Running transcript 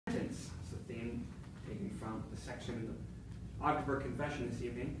from the section in the Augsburg Confession this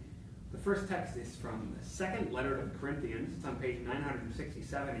evening. The first text is from the second letter to the Corinthians. It's on page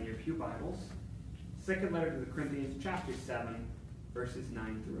 967 in your pew Bibles. Second letter to the Corinthians, chapter 7, verses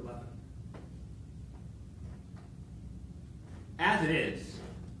 9 through 11. As it is,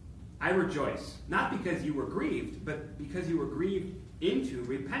 I rejoice, not because you were grieved, but because you were grieved into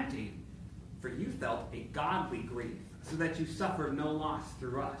repenting. For you felt a godly grief, so that you suffered no loss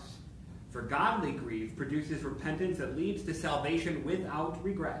through us. For godly grief produces repentance that leads to salvation without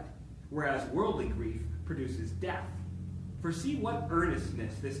regret, whereas worldly grief produces death. For see what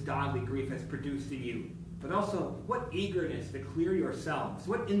earnestness this godly grief has produced in you, but also what eagerness to clear yourselves,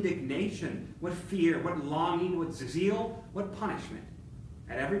 what indignation, what fear, what longing, what zeal, what punishment.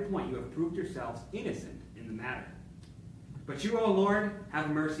 At every point you have proved yourselves innocent in the matter. But you, O Lord,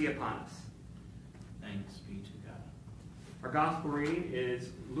 have mercy upon us. Thanks be to God. Our gospel reading is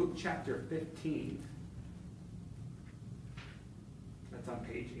Luke chapter 15. That's on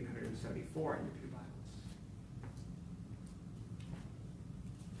page 874 in your pew Bibles.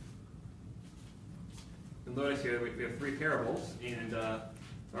 You'll notice here that we have three parables, and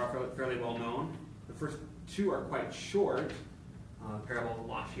they're fairly well known. The first two are quite short. Parable of the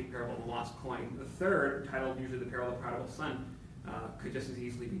lost sheep, parable of the lost coin. The third, titled usually the parable of the prodigal son, could just as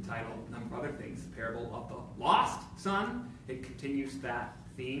easily be titled a number of other things. The parable of the lost son. It continues that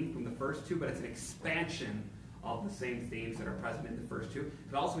theme from the first two, but it's an expansion of the same themes that are present in the first two. It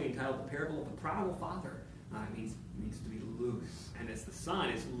could also be entitled the parable of the prodigal father. It means to be loose. And as the son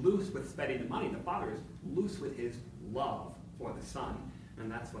is loose with spending the money, the father is loose with his love for the son.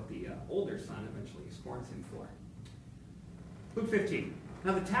 And that's what the older son eventually scorns him for. Luke 15.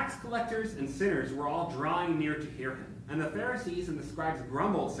 Now the tax collectors and sinners were all drawing near to hear him. And the Pharisees and the scribes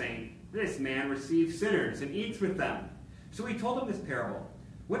grumbled, saying, This man receives sinners and eats with them. So he told them this parable.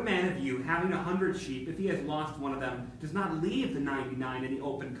 What man of you, having 100 sheep, if he has lost one of them, does not leave the 99 in the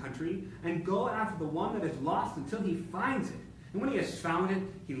open country and go after the one that is lost until he finds it? And when he has found it,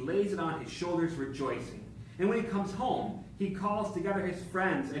 he lays it on his shoulders, rejoicing. And when he comes home, he calls together his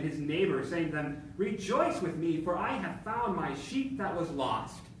friends and his neighbors, saying to them, Rejoice with me, for I have found my sheep that was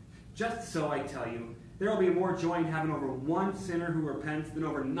lost. Just so I tell you, there will be more joy in heaven over one sinner who repents than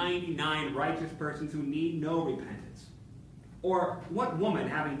over 99 righteous persons who need no repentance. Or what woman,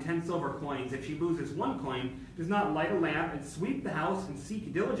 having 10 silver coins, if she loses one coin, does not light a lamp and sweep the house and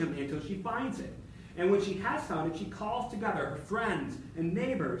seek diligently until she finds it? And when she has found it, she calls together her friends and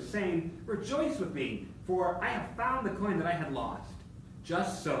neighbors, saying, Rejoice with me, for I have found the coin that I had lost.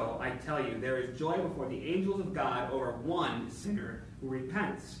 Just so, I tell you, there is joy before the angels of God over one sinner who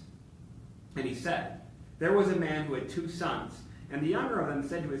repents. And he said, There was a man who had 2 sons, and the younger of them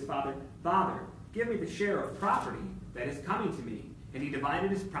said to his father, Father, give me the share of property that is coming to me. And he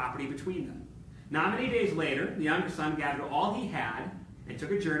divided his property between them. Not many days later, the younger son gathered all he had and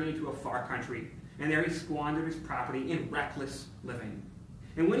took a journey into a far country. And there he squandered his property in reckless living.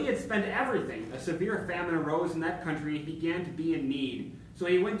 And when he had spent everything, a severe famine arose in that country and began to be in need. So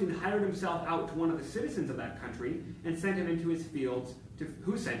he went and hired himself out to one of the citizens of that country and sent him into his fields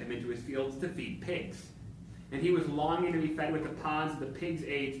to feed pigs. And he was longing to be fed with the pods the pigs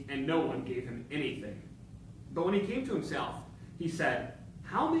ate, and no one gave him anything. But when he came to himself, he said,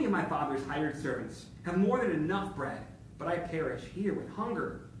 How many of my father's hired servants have more than enough bread, but I perish here with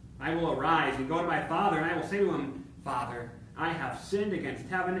hunger? I will arise and go to my father, and I will say to him, Father, I have sinned against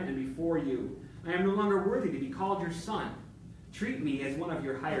heaven and before you. I am no longer worthy to be called your son. Treat me as one of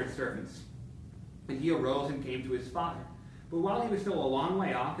your hired servants. And he arose and came to his father. But while he was still a long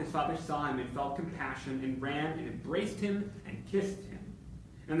way off, his father saw him and felt compassion and ran and embraced him and kissed him.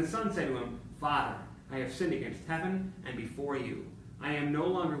 And the son said to him, Father, I have sinned against heaven and before you. I am no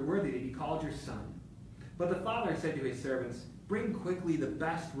longer worthy to be called your son. But the father said to his servants, Bring quickly the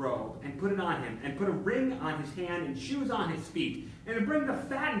best robe and put it on him, and put a ring on his hand and shoes on his feet, and bring the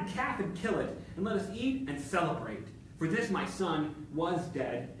fattened calf and kill it, and let us eat and celebrate. For this my son was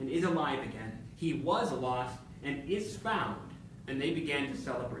dead and is alive again. He was lost and is found. And they began to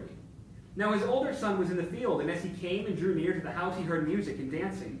celebrate. Now his older son was in the field, and as he came and drew near to the house, he heard music and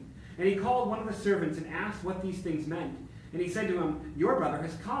dancing. And he called one of the servants and asked what these things meant. And he said to him, Your brother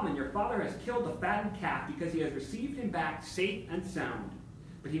has come, and your father has killed the fattened calf, because he has received him back safe and sound.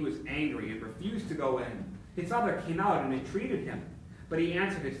 But he was angry and refused to go in. His father came out and entreated him. But he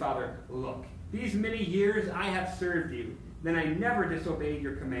answered his father, Look, these many years I have served you. Then I never disobeyed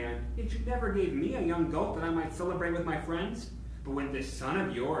your command. Yet you never gave me a young goat that I might celebrate with my friends. But when this son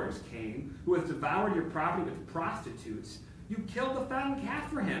of yours came, who has devoured your property with prostitutes, you killed the fattened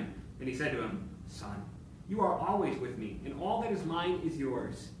calf for him. And he said to him, Son, you are always with me, and all that is mine is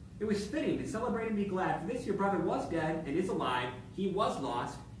yours. It was fitting to celebrate and be glad, for this your brother was dead and is alive. He was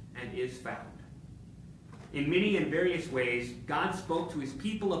lost and is found. In many and various ways, God spoke to his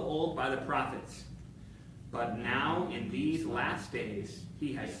people of old by the prophets. But now, in these last days,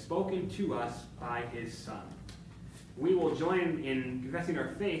 he has spoken to us by his Son. We will join in confessing our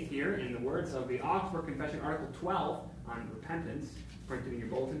faith here in the words of the Augsburg Confession, Article 12 on repentance, printed in your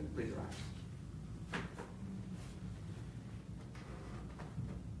bulletin. Please rise.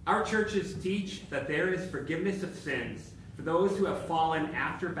 Our churches teach that there is forgiveness of sins for those who have fallen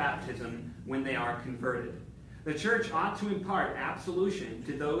after baptism when they are converted. The church ought to impart absolution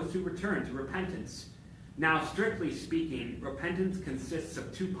to those who return to repentance. Now, strictly speaking, repentance consists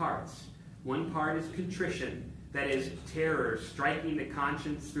of two parts. One part is contrition, that is, terror striking the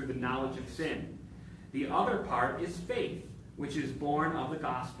conscience through the knowledge of sin. The other part is faith, which is born of the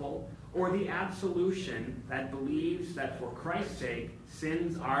gospel, or the absolution that believes that for Christ's sake,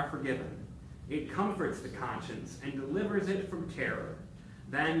 sins are forgiven. It comforts the conscience and delivers it from terror.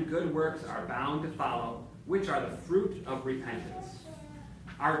 Then good works are bound to follow, which are the fruit of repentance.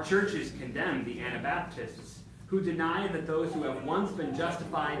 Our churches condemn the Anabaptists, who deny that those who have once been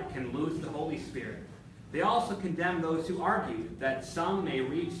justified can lose the Holy Spirit. They also condemn those who argue that some may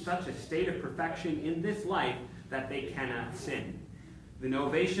reach such a state of perfection in this life that they cannot sin. The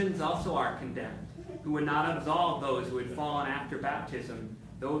Novatians also are condemned, who would not absolve those who had fallen after baptism,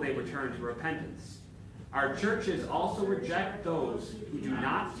 though they return to repentance. Our churches also reject those who do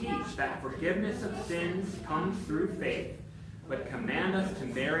not teach that forgiveness of sins comes through faith, but command us to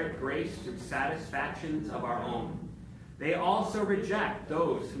merit grace through satisfactions of our own. They also reject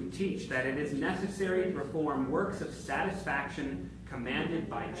those who teach that it is necessary to perform works of satisfaction commanded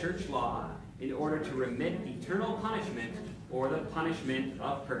by church law in order to remit eternal punishment or the punishment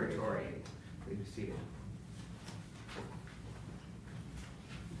of purgatory. Please be seated.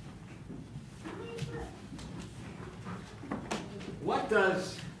 What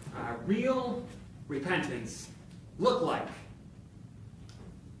does real repentance look like?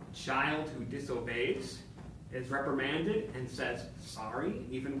 A child who disobeys is reprimanded and says sorry,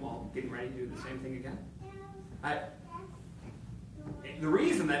 even while getting ready to do the same thing again? The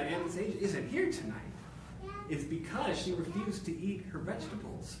reason that Anastasia isn't here tonight is because she refused to eat her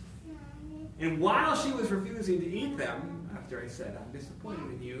vegetables. And while she was refusing to eat them, after I said, I'm disappointed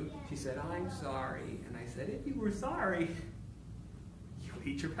in you, she said, I'm sorry. And I said, if you were sorry, you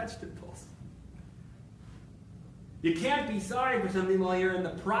eat your vegetables. You can't be sorry for something while you're in the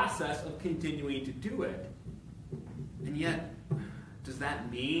process of continuing to do it. And yet, does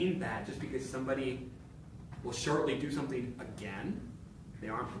that mean that just because somebody will shortly do something again, they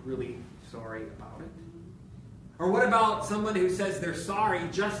aren't really sorry about it? Or what about somebody who says they're sorry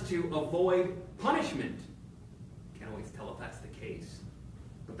just to avoid punishment? Can't always tell if that's the case,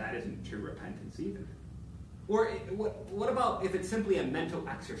 but that isn't true repentance either. Or what about if it's simply a mental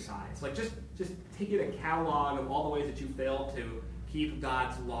exercise? Like just taking a catalog of all the ways that you fail to keep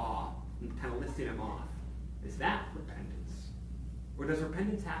God's law and kind of listing them off. Is that repentance? Or does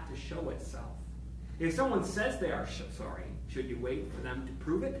repentance have to show itself? If someone says they are sorry, should you wait for them to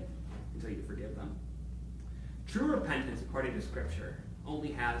prove it until you forgive them? True repentance, according to Scripture,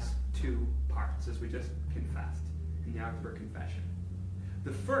 only has two parts, as we just confessed in the Augsburg Confession.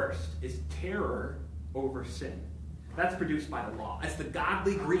 The first is terror over sin. That's produced by the law. It's the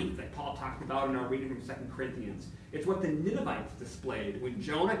godly grief that Paul talked about in our reading from 2 Corinthians. It's what the Ninevites displayed when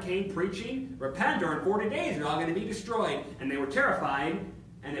Jonah came preaching, repent or in 40 days you're all going to be destroyed. And they were terrified,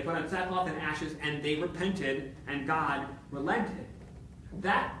 and they put on sackcloth and ashes, and they repented, and God relented.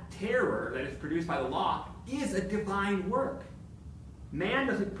 That terror that is produced by the law is a divine work. Man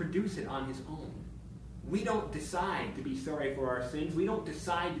doesn't produce it on his own. We don't decide to be sorry for our sins. We don't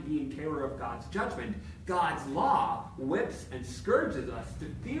decide to be in terror of God's judgment. God's law whips and scourges us to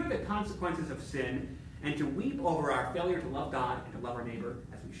fear the consequences of sin and to weep over our failure to love God and to love our neighbor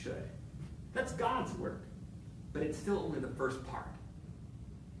as we should. That's God's work. But it's still only the first part.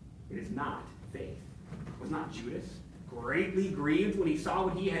 It is not faith. Was not Judas greatly grieved when he saw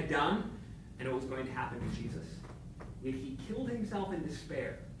what he had done and what was going to happen to Jesus? Yet he killed himself in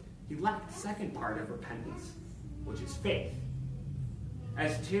despair. He lacked the second part of repentance, which is faith.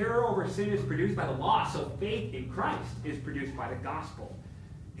 As terror over sin is produced by the law, so faith in Christ is produced by the gospel.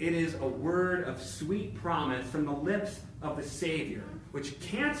 It is a word of sweet promise from the lips of the Savior, which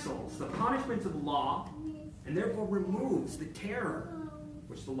cancels the punishments of the law and therefore removes the terror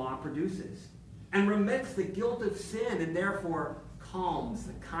which the law produces, and remits the guilt of sin and therefore calms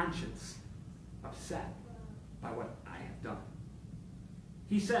the conscience upset by what I have done.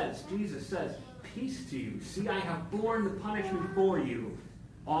 He says, Jesus says, peace to you. See, I have borne the punishment for you.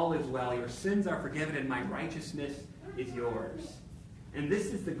 All is well. Your sins are forgiven, and my righteousness is yours. And this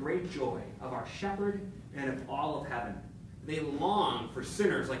is the great joy of our shepherd and of all of heaven. They long for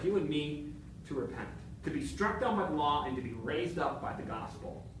sinners like you and me to repent, to be struck down by the law and to be raised up by the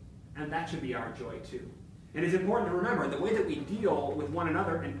gospel. And that should be our joy too. And it's important to remember the way that we deal with one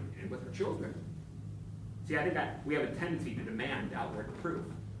another and with our children. See, I think we have a tendency to demand outward proof.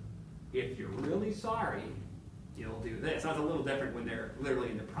 If you're really sorry, you'll do this. Sounds a little different when they're literally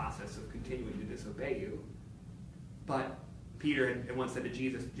in the process of continuing to disobey you. But Peter had once said to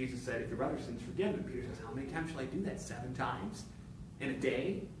Jesus said, if your brother sins, forgive him. Peter says, how many times shall I do that? 7 times in a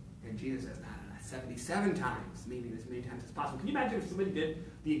day? And Jesus says, no, 77 times, meaning as many times as possible. Can you imagine if somebody did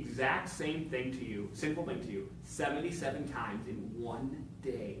the exact same thing to you, sinful thing to you, 77 times in one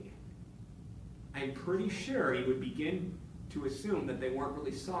day? I'm pretty sure you would begin to assume that they weren't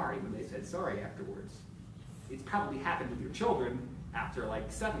really sorry when they said sorry afterwards. It's probably happened with your children after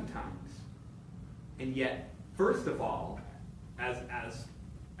like 7 times. And yet, first of all, as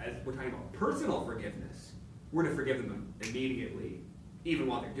we're talking about personal forgiveness, we're to forgive them immediately, even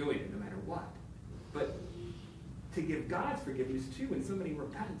while they're doing it, no matter what. But to give God's forgiveness too, when somebody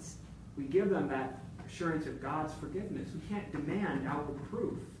repents, we give them that assurance of God's forgiveness. We can't demand outward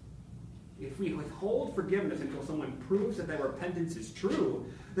proof. If we withhold forgiveness until someone proves that their repentance is true,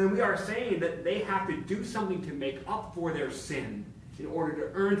 then we are saying that they have to do something to make up for their sin in order to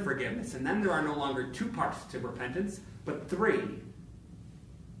earn forgiveness. And then there are no longer 2 parts to repentance, but 3.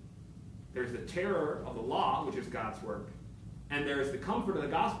 There's the terror of the law, which is God's work. And there's the comfort of the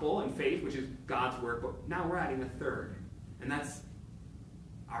gospel and faith, which is God's work. But now we're adding a 3rd. And that's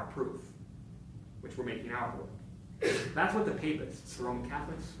our proof, which we're making our work. That's what the papists, the Roman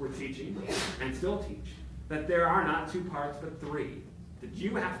Catholics, were teaching and still teach. That there are not 2 parts, but 3. That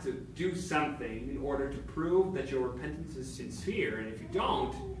you have to do something in order to prove that your repentance is sincere. And if you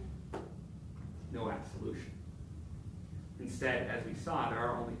don't, no absolution. Instead, as we saw, there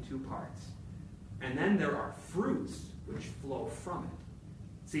are only 2 parts. And then there are fruits which flow from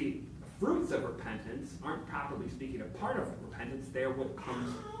it. See, fruits of repentance aren't, properly speaking, a part of repentance. They are what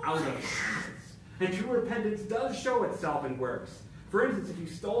comes out of repentance. And true repentance does show itself in works. For instance, if you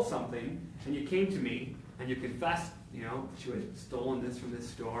stole something and you came to me and you confessed, that you had stolen this from this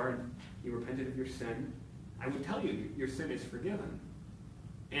store and you repented of your sin, I would tell you your sin is forgiven.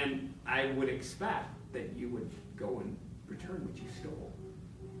 And I would expect that you would go and return what you stole.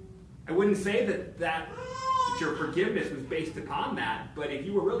 I wouldn't say that your forgiveness was based upon that, but if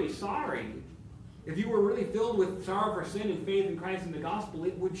you were really sorry, if you were really filled with sorrow for sin and faith in Christ and the gospel,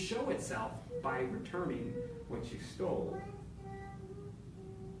 it would show itself by returning what you stole.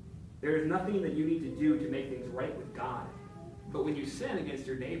 There is nothing that you need to do to make things right with God. But when you sin against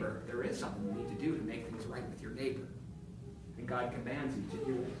your neighbor, there is something you need to do to make things right with your neighbor. And God commands you to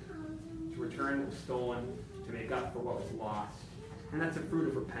do it, to return what was stolen, to make up for what was lost. And that's a fruit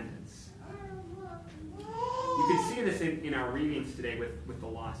of repentance. You can see this in our readings today with the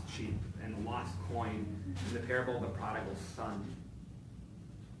lost sheep and the lost coin and the parable of the prodigal son.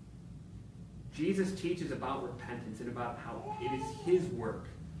 Jesus teaches about repentance and about how it is his work,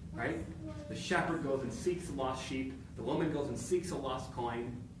 right? The shepherd goes and seeks the lost sheep. The woman goes and seeks a lost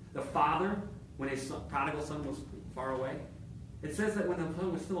coin. The father, when his prodigal son was far away, it says that when the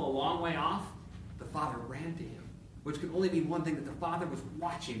son was still a long way off, the father ran to him, which could only mean one thing, that the father was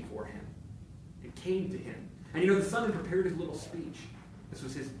watching for him and came to him. And the son had prepared his little speech. This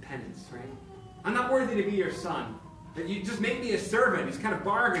was his penance, right? I'm not worthy to be your son. You just make me a servant. He's kind of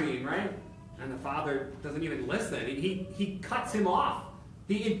bargaining, right? And the father doesn't even listen. He cuts him off.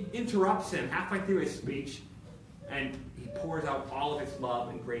 He interrupts him halfway through his speech, and he pours out all of his love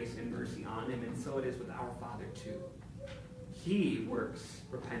and grace and mercy on him, and so it is with our Father too. He works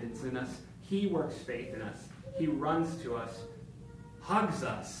repentance in us. He works faith in us. He runs to us, hugs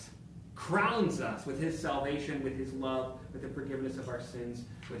us, crowns us with his salvation, with his love, with the forgiveness of our sins,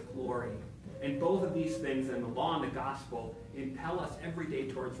 with glory. And both of these things, and the law and the gospel, impel us every day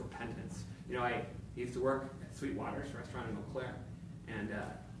towards repentance. I used to work at Sweetwater's restaurant in Eau Claire, and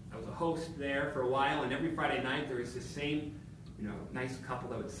I was a host there for a while, and every Friday night there was this same, nice couple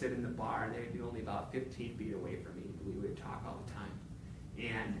that would sit in the bar, and they would be only about 15 feet away from me. We would talk all the time.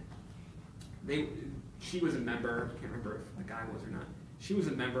 And she was a member, I can't remember if the guy was or not, she was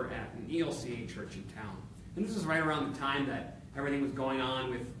a member at an ELCA church in town. And this was right around the time that everything was going on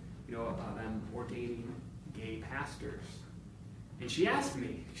with, them ordaining gay pastors. And she asked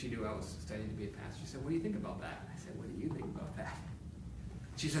me, she knew I was studying to be a pastor, she said, what do you think about that? I said, what do you think about that?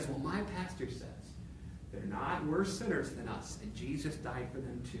 She says, well, my pastor says they're not worse sinners than us, and Jesus died for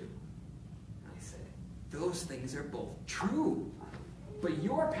them too. And I said, those things are both true. but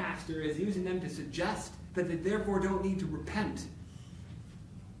your pastor is using them to suggest that they therefore don't need to repent.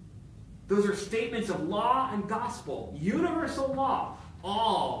 Those are statements of law and gospel, universal law.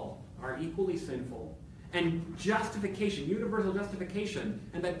 All are equally sinful. And justification, universal justification,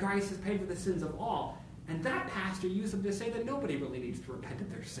 and that Christ has paid for the sins of all. And that pastor used them to say that nobody really needs to repent of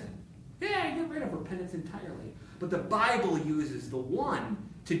their sin. Yeah, get rid of repentance entirely. But the Bible uses the one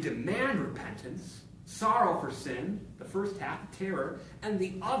to demand repentance, sorrow for sin, the first half, terror, and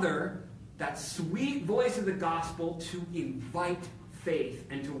the other, that sweet voice of the gospel, to invite faith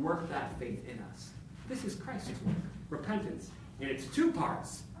and to work that faith in us. This is Christ's work, repentance, in its two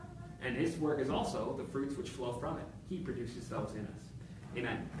parts. And his work is also the fruits which flow from it. He produces those in us.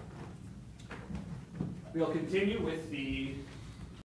 Amen. We'll continue with the